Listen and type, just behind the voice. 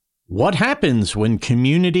What happens when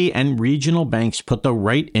community and regional banks put the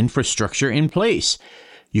right infrastructure in place?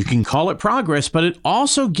 You can call it progress, but it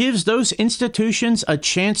also gives those institutions a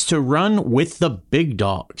chance to run with the big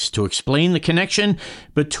dogs. To explain the connection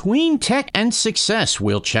between tech and success,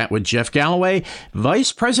 we'll chat with Jeff Galloway,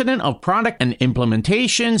 Vice President of Product and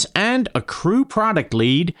Implementations and Accrue Product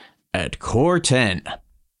Lead at Core10.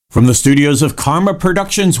 From the studios of Karma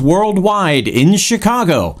Productions Worldwide in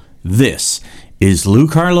Chicago, this is Lou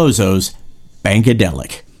Carlozo's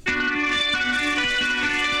Bankadelic.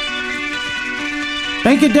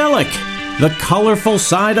 Bankadelic, the colorful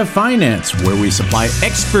side of finance, where we supply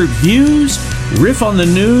expert views, riff on the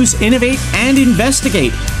news, innovate, and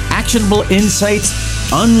investigate actionable insights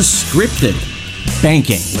unscripted.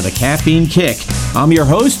 Banking with a caffeine kick. I'm your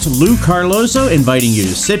host, Lou Carlozo, inviting you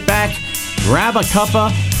to sit back, grab a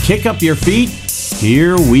cuppa, kick up your feet.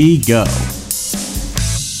 Here we go.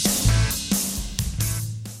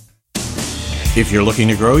 If you're looking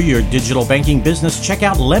to grow your digital banking business, check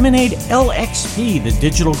out Lemonade LXP, the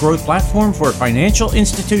digital growth platform for financial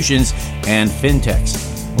institutions and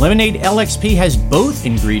fintechs. Lemonade LXP has both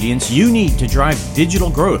ingredients you need to drive digital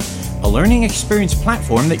growth: a learning experience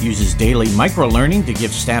platform that uses daily micro-learning to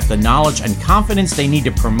give staff the knowledge and confidence they need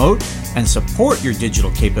to promote and support your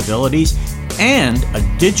digital capabilities, and a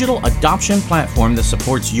digital adoption platform that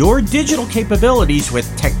supports your digital capabilities with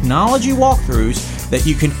technology walkthroughs that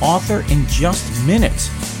you can author in just minutes.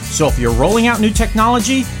 So if you're rolling out new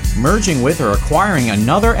technology, merging with or acquiring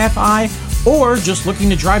another FI, or just looking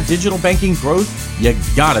to drive digital banking growth, you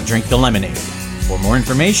gotta drink the lemonade. For more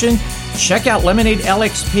information, check out Lemonade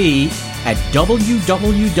LXP at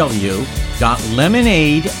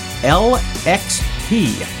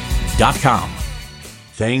www.lemonadelxp.com.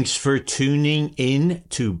 Thanks for tuning in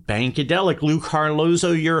to Bankadelic. Lou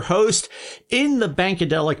Carlozo, your host, in the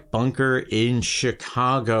Bankadelic bunker in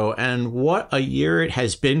Chicago. And what a year it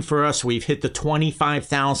has been for us. We've hit the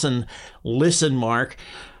 25,000 listen mark.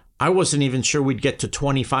 I wasn't even sure we'd get to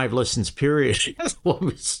 25 listens, period, when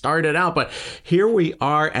we started out. But here we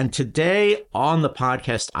are. And today on the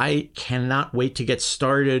podcast, I cannot wait to get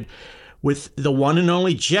started with the one and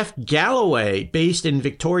only Jeff Galloway, based in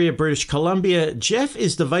Victoria, British Columbia. Jeff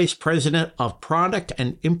is the Vice President of Product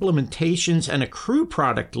and Implementations and Accrue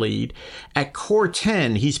Product Lead at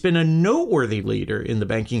Core10. He's been a noteworthy leader in the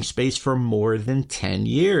banking space for more than 10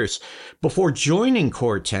 years. Before joining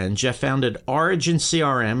Core10, Jeff founded Origin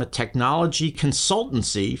CRM, a technology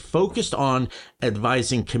consultancy focused on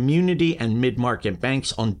advising community and mid-market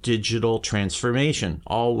banks on digital transformation,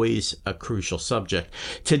 always a crucial subject.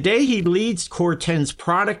 Today, he leads Core10's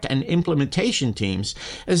product and implementation teams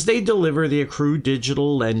as they deliver the Accrue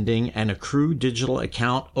Digital Lending and Accrue Digital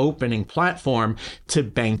Account Opening platform to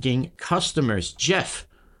banking customers. Jeff,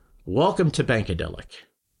 welcome to Bankadelic.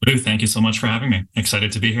 Lou, thank you so much for having me.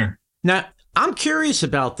 Excited to be here. Now, I'm curious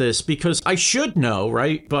about this because I should know,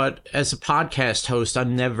 right? But as a podcast host,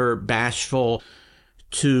 I'm never bashful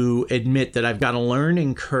to admit that I've got a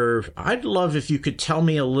learning curve. I'd love if you could tell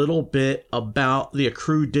me a little bit about the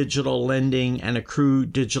Accrue Digital Lending and Accrue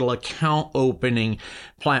Digital Account Opening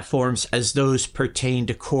platforms as those pertain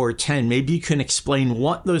to Core10. Maybe you can explain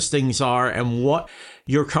what those things are and what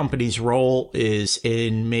your company's role is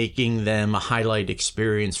in making them a highlight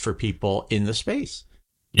experience for people in the space.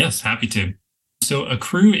 Yes, happy to. So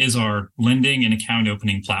Accrue is our lending and account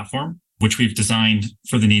opening platform, which we've designed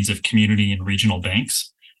for the needs of community and regional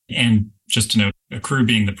banks. And just to note, Accrue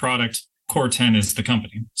being the product, Core10 is the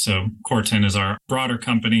company. So Core10 is our broader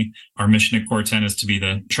company. Our mission at Core10 is to be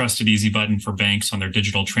the trusted easy button for banks on their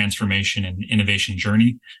digital transformation and innovation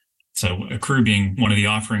journey. So Accrue being one of the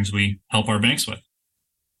offerings we help our banks with.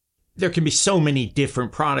 There can be so many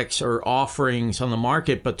different products or offerings on the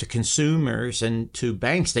market, but to consumers and to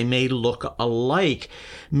banks, they may look alike.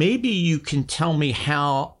 Maybe you can tell me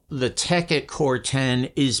how the tech at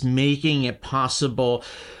Core10 is making it possible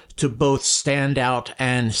to both stand out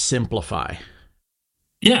and simplify.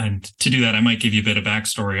 Yeah, and to do that, I might give you a bit of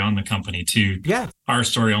backstory on the company too. Yeah. Our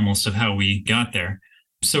story almost of how we got there.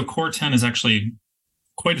 So Core10 is actually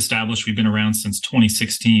quite established. We've been around since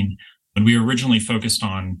 2016. When we were originally focused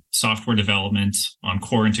on software development, on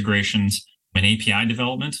core integrations, and API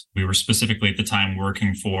development, we were specifically at the time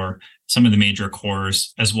working for some of the major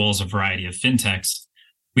cores, as well as a variety of fintechs.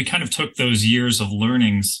 We kind of took those years of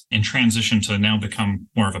learnings and transitioned to now become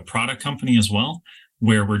more of a product company as well,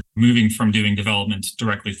 where we're moving from doing development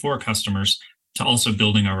directly for customers to also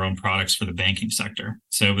building our own products for the banking sector.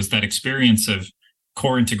 So it was that experience of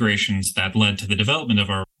core integrations that led to the development of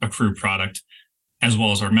our Accrue product, as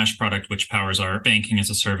well as our mesh product, which powers our banking as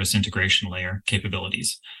a service integration layer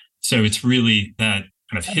capabilities. So it's really that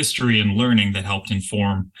kind of history and learning that helped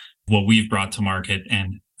inform what we've brought to market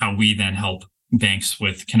and how we then help banks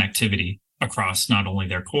with connectivity across not only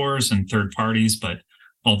their cores and third parties, but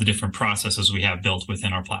all the different processes we have built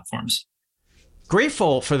within our platforms.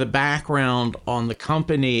 Grateful for the background on the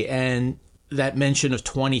company and that mention of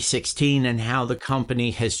 2016 and how the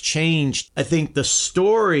company has changed. I think the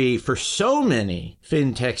story for so many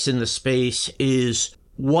fintechs in the space is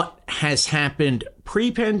what has happened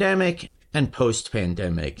pre-pandemic and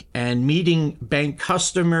post-pandemic, and meeting bank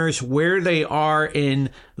customers where they are in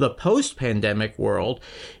the post-pandemic world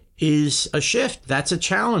is a shift. That's a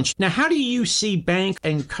challenge. Now, how do you see bank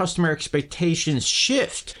and customer expectations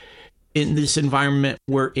shift in this environment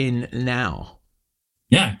we're in now?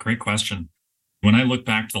 Yeah, great question. When I look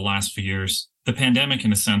back to the last few years, the pandemic,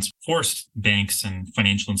 in a sense, forced banks and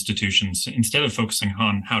financial institutions, instead of focusing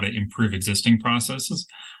on how to improve existing processes,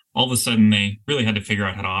 all of a sudden they really had to figure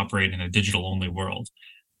out how to operate in a digital-only world.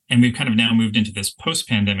 And we've kind of now moved into this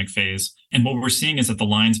post-pandemic phase. And what we're seeing is that the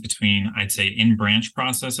lines between, I'd say, in-branch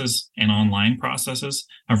processes and online processes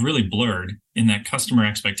have really blurred, in that customer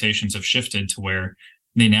expectations have shifted to where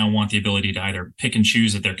they now want the ability to either pick and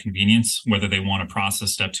choose at their convenience, whether they want a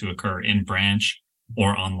process step to occur in branch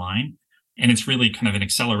or online. And it's really kind of an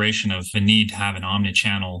acceleration of the need to have an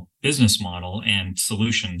omni-channel business model and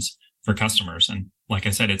solutions for customers. And like I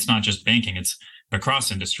said, it's not just banking, it's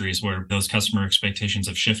across industries where those customer expectations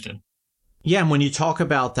have shifted. Yeah, and when you talk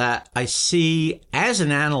about that, I see as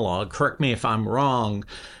an analog, correct me if I'm wrong,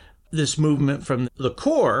 this movement from the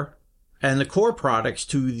core and the core products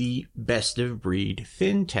to the best of breed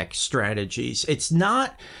fintech strategies. It's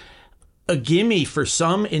not a gimme for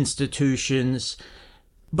some institutions,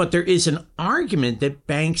 but there is an argument that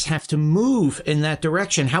banks have to move in that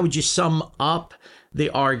direction. How would you sum up the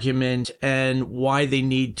argument and why they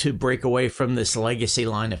need to break away from this legacy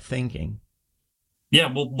line of thinking? Yeah,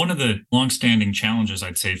 well, one of the longstanding challenges,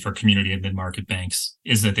 I'd say, for community and mid-market banks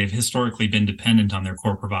is that they've historically been dependent on their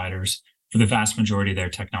core providers for the vast majority of their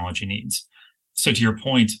technology needs. So to your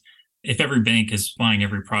point, if every bank is buying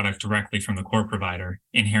every product directly from the core provider,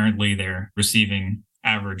 inherently they're receiving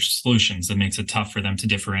average solutions that makes it tough for them to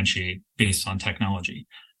differentiate based on technology.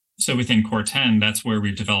 So within Core10, that's where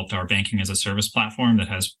we've developed our banking as a service platform that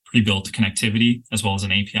has pre-built connectivity as well as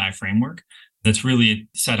an API framework that's really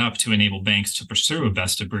set up to enable banks to pursue a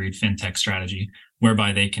best-of-breed fintech strategy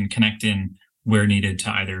whereby they can connect in where needed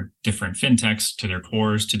to either different fintechs, to their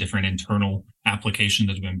cores, to different internal applications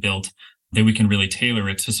that have been built, that we can really tailor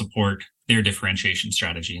it to support their differentiation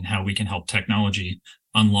strategy and how we can help technology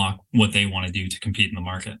unlock what they want to do to compete in the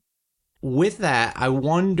market. With that, I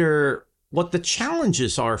wonder what the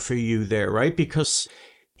challenges are for you there, right? Because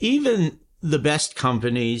even the best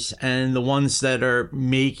companies and the ones that are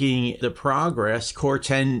making the progress,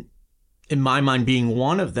 Core10, in my mind, being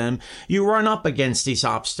one of them, you run up against these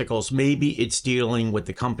obstacles. Maybe it's dealing with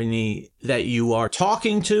the company that you are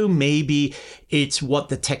talking to. Maybe it's what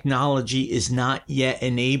the technology is not yet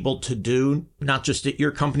enabled to do, not just at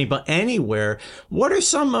your company, but anywhere. What are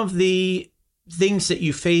some of the things that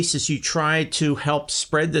you face as you try to help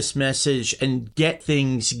spread this message and get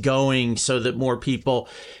things going so that more people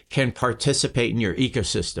can participate in your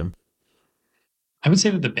ecosystem? I would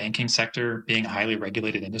say that the banking sector, being a highly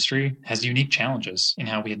regulated industry, has unique challenges in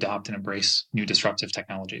how we adopt and embrace new disruptive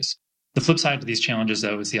technologies. The flip side to these challenges,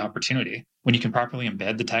 though, is the opportunity. When you can properly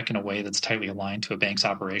embed the tech in a way that's tightly aligned to a bank's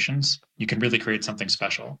operations, you can really create something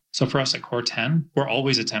special. So for us at Core10, we're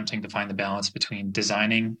always attempting to find the balance between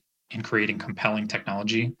designing and creating compelling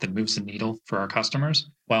technology that moves the needle for our customers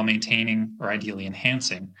while maintaining or ideally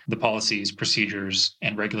enhancing the policies, procedures,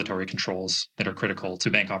 and regulatory controls that are critical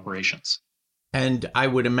to bank operations. And I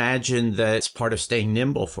would imagine that it's part of staying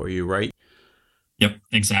nimble for you, right? Yep,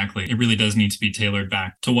 exactly. It really does need to be tailored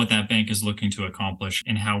back to what that bank is looking to accomplish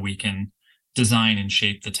and how we can design and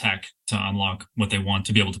shape the tech to unlock what they want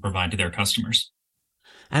to be able to provide to their customers.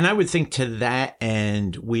 And I would think to that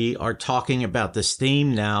end, we are talking about this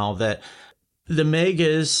theme now that the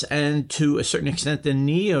megas and to a certain extent the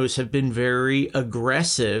neos have been very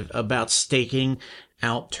aggressive about staking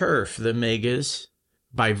out turf. The megas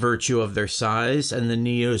by virtue of their size and the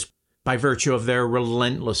neos by virtue of their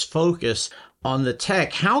relentless focus on the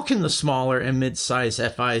tech. How can the smaller and mid-sized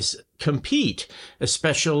FIs compete,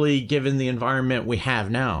 especially given the environment we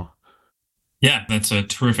have now? Yeah, that's a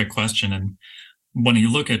terrific question. And when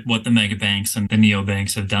you look at what the megabanks and the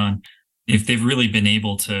neobanks have done, if they've really been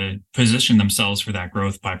able to position themselves for that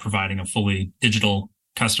growth by providing a fully digital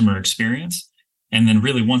customer experience, and then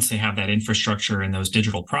really once they have that infrastructure and those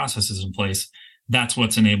digital processes in place, that's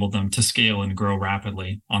what's enabled them to scale and grow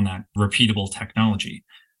rapidly on that repeatable technology.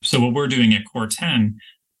 So what we're doing at Core10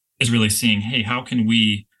 is really seeing, hey, how can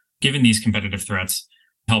we, given these competitive threats,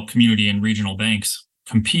 help community and regional banks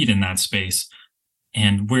compete in that space?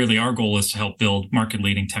 And really our goal is to help build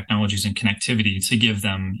market-leading technologies and connectivity to give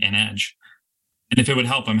them an edge. And if it would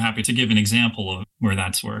help, I'm happy to give an example of where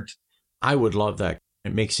that's worked. I would love that.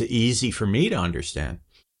 It makes it easy for me to understand.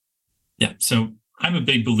 Yeah. So I'm a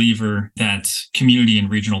big believer that community and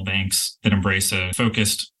regional banks that embrace a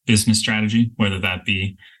focused business strategy, whether that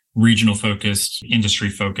be regional focused, industry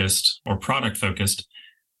focused, or product focused,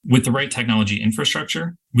 with the right technology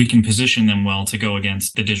infrastructure, we can position them well to go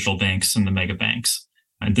against the digital banks and the megabanks,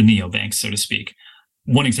 and the neobanks, so to speak.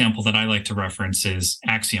 One example that I like to reference is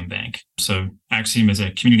Axiom Bank. So Axiom is a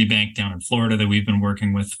community bank down in Florida that we've been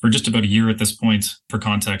working with for just about a year at this point. For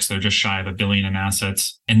context, they're just shy of $1 billion in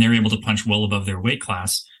assets, and they're able to punch well above their weight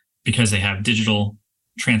class because they have digital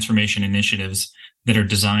transformation initiatives that are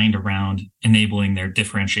designed around enabling their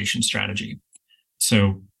differentiation strategy.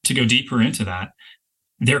 So to go deeper into that,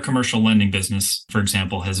 their commercial lending business, for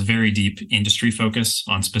example, has very deep industry focus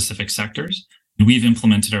on specific sectors. We've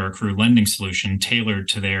implemented our accrued lending solution tailored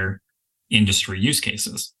to their industry use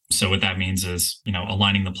cases. So what that means is,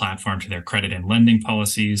 aligning the platform to their credit and lending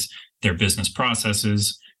policies, their business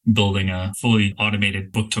processes, building a fully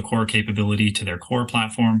automated book to core capability to their core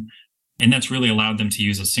platform. And that's really allowed them to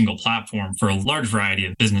use a single platform for a large variety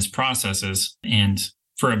of business processes. And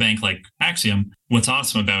for a bank like Axiom, what's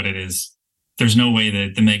awesome about it is there's no way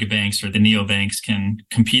that the mega banks or the neobanks can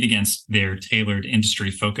compete against their tailored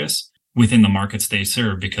industry focus within the markets they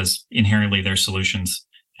serve, because inherently their solutions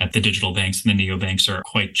at the digital banks and the neobanks are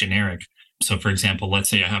quite generic. So for example, let's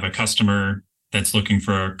say I have a customer that's looking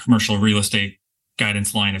for a commercial real estate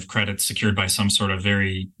guidance line of credit secured by some sort of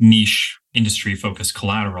very niche industry focused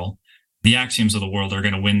collateral. The Axioms of the world are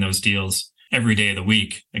going to win those deals every day of the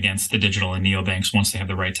week against the digital and neobanks once they have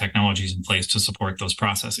the right technologies in place to support those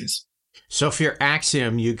processes. So if you're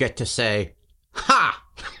Axiom, you get to say, ha!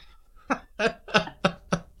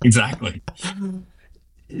 Exactly.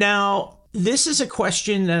 Now, this is a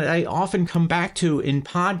question that I often come back to in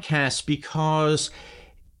podcasts because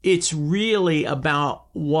it's really about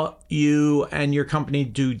what you and your company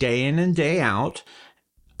do day in and day out.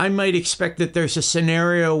 I might expect that there's a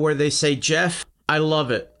scenario where they say, Jeff, I love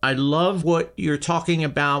it. I love what you're talking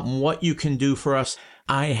about and what you can do for us.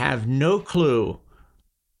 I have no clue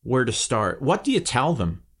where to start. What do you tell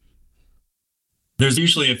them? There's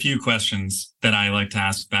usually a few questions that I like to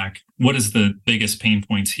ask back. What is the biggest pain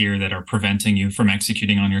points here that are preventing you from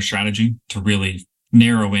executing on your strategy, to really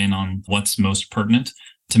narrow in on what's most pertinent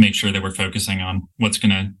to make sure that we're focusing on what's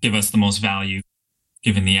going to give us the most value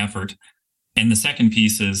given the effort? And the second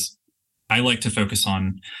piece is I like to focus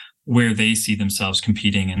on where they see themselves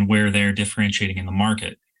competing and where they're differentiating in the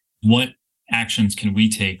market. What actions can we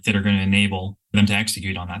take that are going to enable them to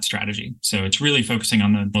execute on that strategy? So it's really focusing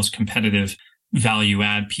on the most competitive value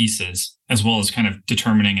add pieces, as well as kind of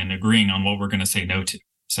determining and agreeing on what we're going to say no to.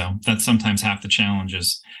 So that's sometimes half the challenge,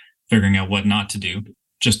 is figuring out what not to do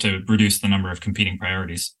just to reduce the number of competing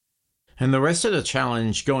priorities. And the rest of the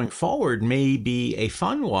challenge going forward may be a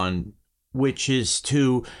fun one, which is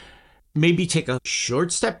to maybe take a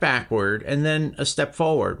short step backward and then a step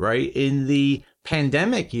forward, right? In the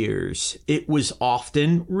pandemic years, it was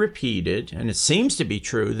often repeated, and it seems to be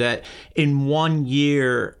true, that in 1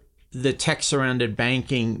 year, the tech-surrounded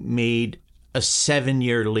banking made a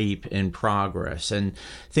 7-year leap in progress, and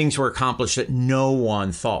things were accomplished that no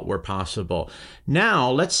one thought were possible.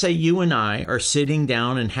 Now, let's say you and I are sitting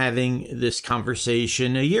down and having this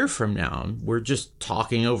conversation a year from now. We're just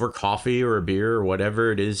talking over coffee or a beer or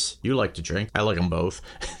whatever it is you like to drink. I like them both.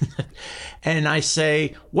 And I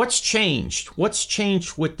say, what's changed? What's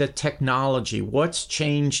changed with the technology? What's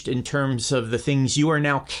changed in terms of the things you are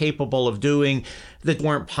now capable of doing that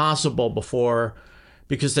weren't possible before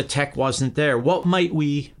because the tech wasn't there? What might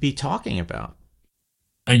we be talking about?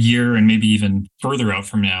 A year and maybe even further out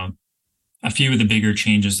from now, a few of the bigger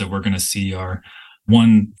changes that we're going to see are,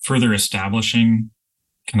 one, further establishing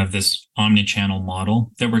kind of this omni-channel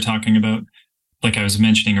model that we're talking about. Like I was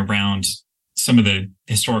mentioning, around some of the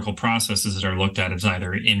historical processes that are looked at as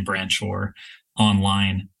either in branch or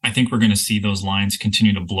online. I think we're going to see those lines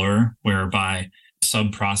continue to blur, whereby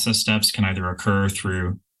sub-process steps can either occur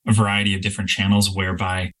through a variety of different channels,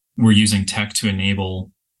 whereby we're using tech to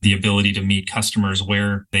enable the ability to meet customers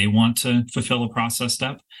where they want to fulfill a process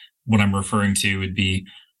step. What I'm referring to would be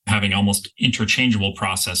having almost interchangeable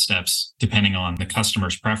process steps depending on the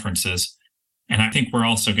customer's preferences. And I think we're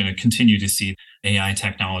also going to continue to see AI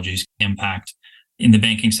technologies impact in the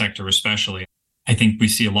banking sector, especially. I think we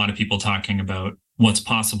see a lot of people talking about what's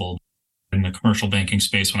possible. in the commercial banking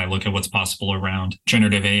space when I look at what's possible around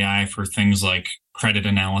generative AI for things like credit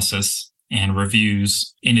analysis and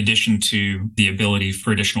reviews, in addition to the ability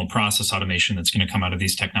for additional process automation that's going to come out of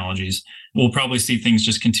these technologies. We'll probably see things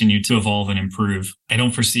just continue to evolve and improve. I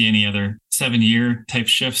don't foresee any other 7-year type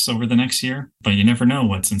shifts over the next year, but you never know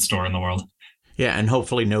what's in store in the world. Yeah, and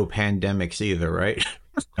hopefully no pandemics either, right?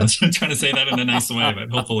 I was trying to say that in a nice way,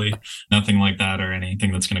 but hopefully nothing like that or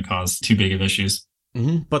anything that's going to cause too big of issues.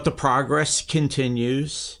 Mm-hmm. But the progress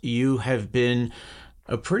continues. You have been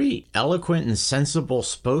a pretty eloquent and sensible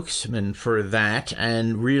spokesman for that,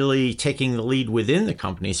 and really taking the lead within the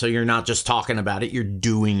company. So you're not just talking about it, you're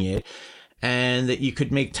doing it. And that you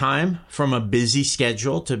could make time from a busy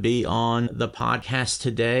schedule to be on the podcast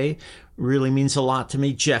today really means a lot to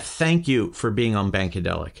me. Jeff, thank you for being on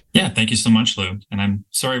Bankadelic. Yeah, thank you so much, Lou. And I'm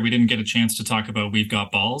sorry we didn't get a chance to talk about We've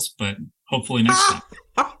Got Balls, but hopefully next time.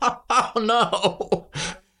 Oh, no.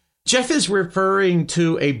 Jeff is referring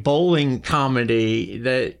to a bowling comedy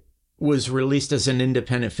that was released as an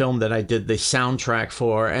independent film that I did the soundtrack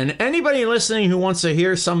for. And anybody listening who wants to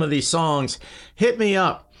hear some of these songs, hit me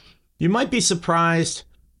up. You might be surprised.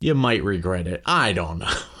 You might regret it. I don't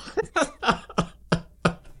know.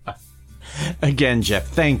 Again, Jeff,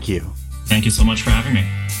 thank you. Thank you so much for having me.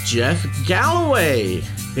 Jeff Galloway,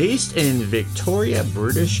 based in Victoria,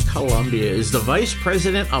 British Columbia, is the Vice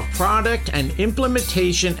President of Product and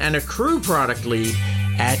Implementation and a Crew Product Lead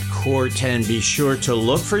at Core10. Be sure to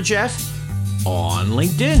look for Jeff on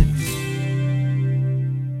LinkedIn.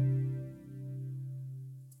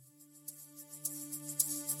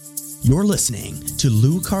 You're listening to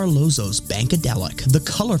Lou Carlozo's Bankadelic, the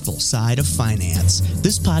colorful side of finance.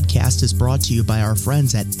 This podcast is brought to you by our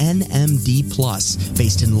friends at NMD Plus,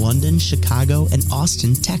 based in London, Chicago, and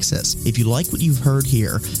Austin, Texas. If you like what you've heard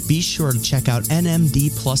here, be sure to check out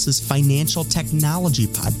NMD Plus's financial technology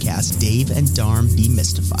podcast, Dave and Dharm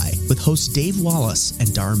Demystify, with hosts Dave Wallace and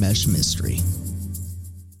Dharmesh Mistry.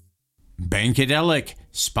 Bankadelic,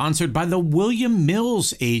 sponsored by the William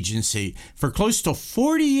Mills Agency. For close to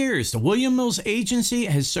 40 years, the William Mills Agency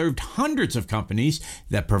has served hundreds of companies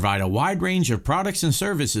that provide a wide range of products and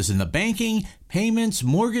services in the banking, payments,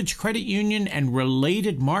 mortgage, credit union, and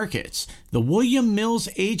related markets. The William Mills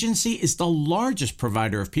Agency is the largest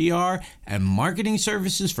provider of PR and marketing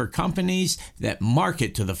services for companies that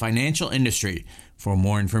market to the financial industry. For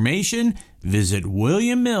more information, visit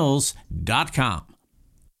williammills.com.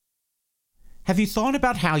 Have you thought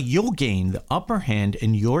about how you'll gain the upper hand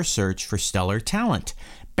in your search for stellar talent?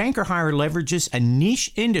 Banker Hire leverages a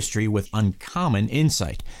niche industry with uncommon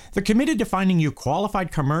insight. They're committed to finding you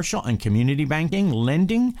qualified commercial and community banking,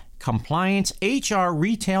 lending, compliance, HR,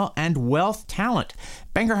 retail, and wealth talent.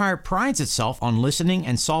 Banker Hire prides itself on listening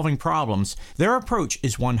and solving problems. Their approach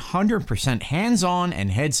is 100% hands-on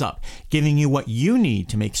and heads-up, giving you what you need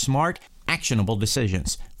to make smart, actionable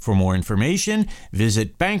decisions. For more information,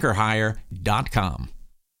 visit bankerhire.com.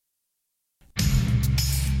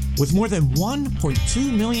 With more than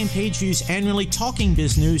 1.2 million page views annually, Talking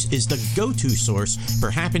Biz News is the go-to source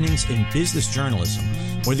for happenings in business journalism.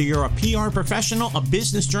 Whether you're a PR professional, a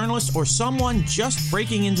business journalist, or someone just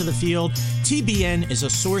breaking into the field, TBN is a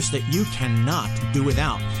source that you cannot do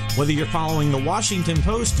without. Whether you're following the Washington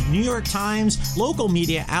Post, New York Times, local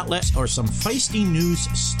media outlets, or some feisty news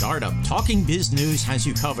startup, Talking Biz News has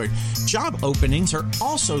you covered. Job openings are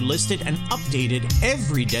also listed and updated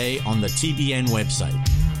every day on the TBN website.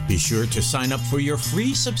 Be sure to sign up for your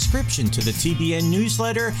free subscription to the TBN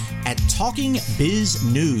newsletter at Talking Biz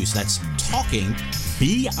News. That's Talking,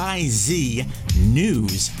 B-I-Z,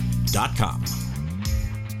 news.com.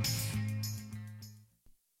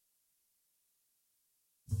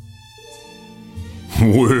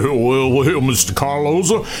 Well, Mr.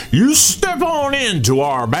 Carlozo, you step on into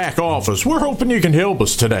our back office. We're hoping you can help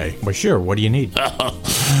us today. Well, sure. What do you need?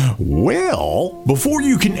 Well, before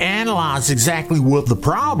you can analyze exactly what the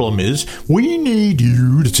problem is, we need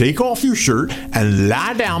you to take off your shirt and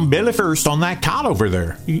lie down belly first on that cot over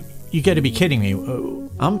there. You got to be kidding me.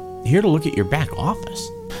 I'm here to look at your back office.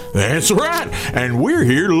 That's right. And we're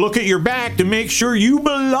here to look at your back to make sure you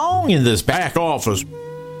belong in this back office.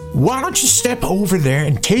 Why don't you step over there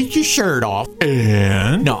and take your shirt off,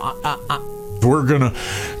 and we're gonna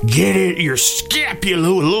get at your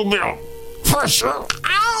scapula with a little bit of pressure.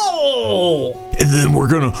 Ow! And then we're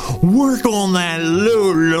gonna work on that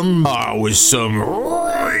lower lumbar with some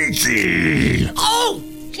Reiki. Oh!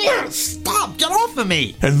 Stop! Get off of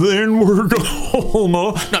me! And then we're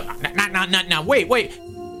gonna... No, wait.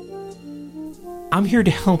 I'm here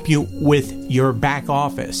to help you with your back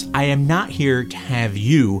office. I am not here to have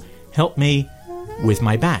you help me with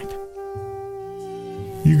my back.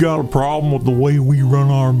 You got a problem with the way we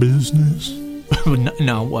run our business?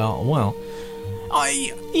 No, well,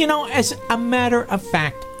 as a matter of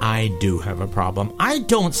fact, I do have a problem. I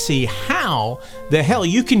don't see how the hell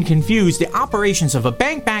you can confuse the operations of a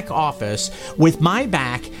bank back office with my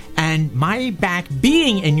back and my back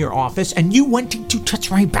being in your office and you wanting to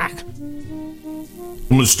touch my back.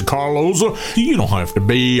 Mr. Carlozo, you don't have to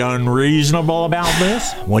be unreasonable about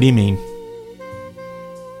this. What do you mean?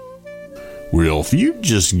 Well, if you'd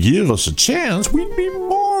just give us a chance, we'd be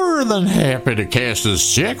more than happy to cash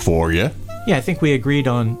this check for you. Yeah, I think we agreed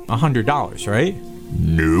on $100, right?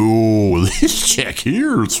 No, this check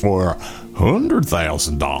here is for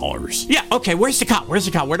 $100,000. Yeah, okay, where's the cut?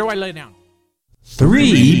 Where do I lay down?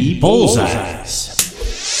 3 bullseyes.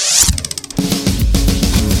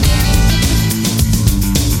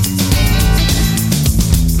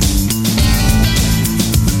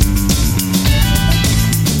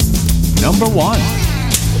 Number 1.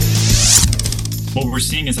 What we're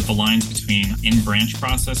seeing is that the lines between in-branch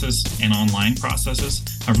processes and online processes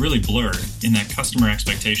have really blurred in that customer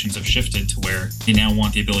expectations have shifted to where they now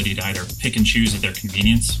want the ability to either pick and choose at their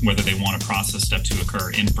convenience, whether they want a process step to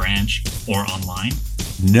occur in-branch or online.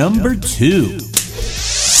 Number 2.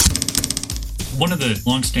 One of the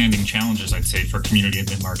longstanding challenges, I'd say, for community and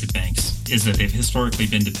mid-market banks is that they've historically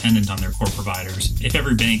been dependent on their core providers. If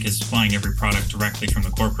every bank is buying every product directly from the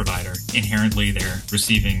core provider, inherently they're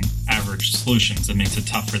receiving average solutions that makes it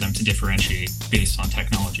tough for them to differentiate based on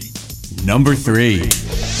technology. Number 3.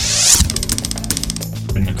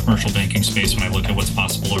 In the commercial banking space, when I look at what's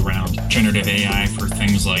possible around generative AI for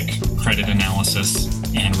things like credit analysis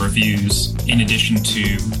and reviews, in addition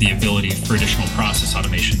to the ability for additional process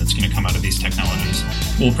automation that's going to come out of these technologies,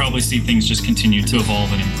 we'll probably see things just continue to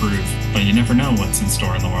evolve and improve, but you never know what's in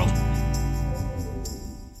store in the world.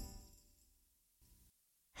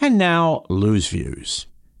 And now, Lou's views.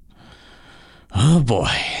 Oh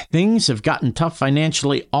boy, things have gotten tough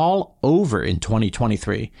financially all over in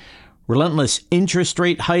 2023. Relentless interest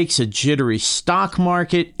rate hikes, a jittery stock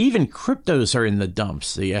market, even cryptos are in the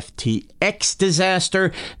dumps. The FTX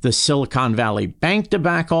disaster, the Silicon Valley bank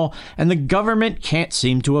debacle, and the government can't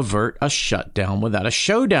seem to avert a shutdown without a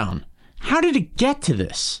showdown. How did it get to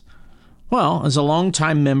this? Well, as a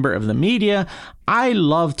longtime member of the media, I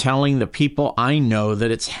love telling the people I know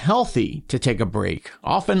that it's healthy to take a break,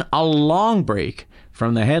 often a long break,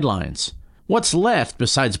 from the headlines. What's left,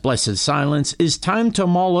 besides blessed silence, is time to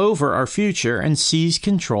mull over our future and seize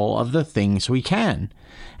control of the things we can.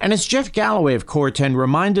 And as Jeff Galloway of Core10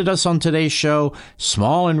 reminded us on today's show,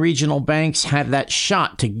 small and regional banks have that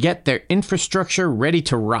shot to get their infrastructure ready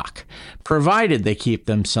to rock, provided they keep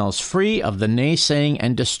themselves free of the naysaying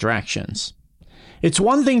and distractions. It's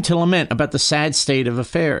one thing to lament about the sad state of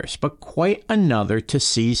affairs, but quite another to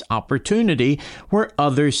seize opportunity where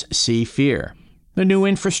others see fear. The new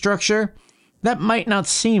infrastructure? That might not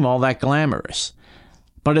seem all that glamorous,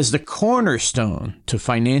 but as the cornerstone to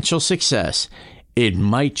financial success, it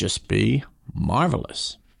might just be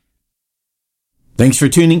marvelous. Thanks for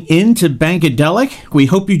tuning in to Bankadelic. We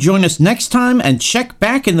hope you join us next time and check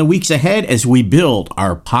back in the weeks ahead as we build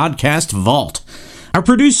our podcast vault. Our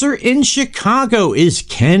producer in Chicago is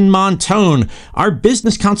Ken Montone. Our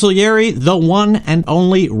business consigliere, the one and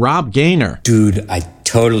only Rob Gaynor. Dude, I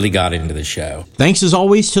totally got into the show. Thanks as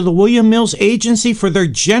always to the William Mills Agency for their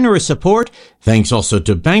generous support. Thanks also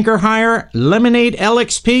to Banker Hire, Lemonade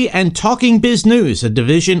LXP, and Talking Biz News, a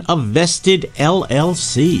division of Vested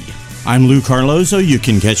LLC. I'm Lou Carlozo. You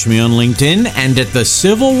can catch me on LinkedIn and at the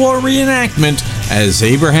Civil War reenactment as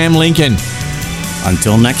Abraham Lincoln.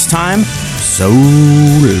 Until next time, so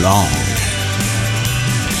long.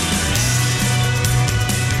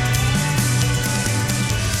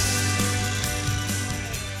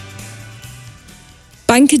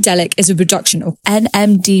 Bankadelic is a production of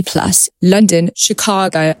NMD+, London,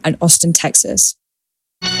 Chicago, and Austin, Texas.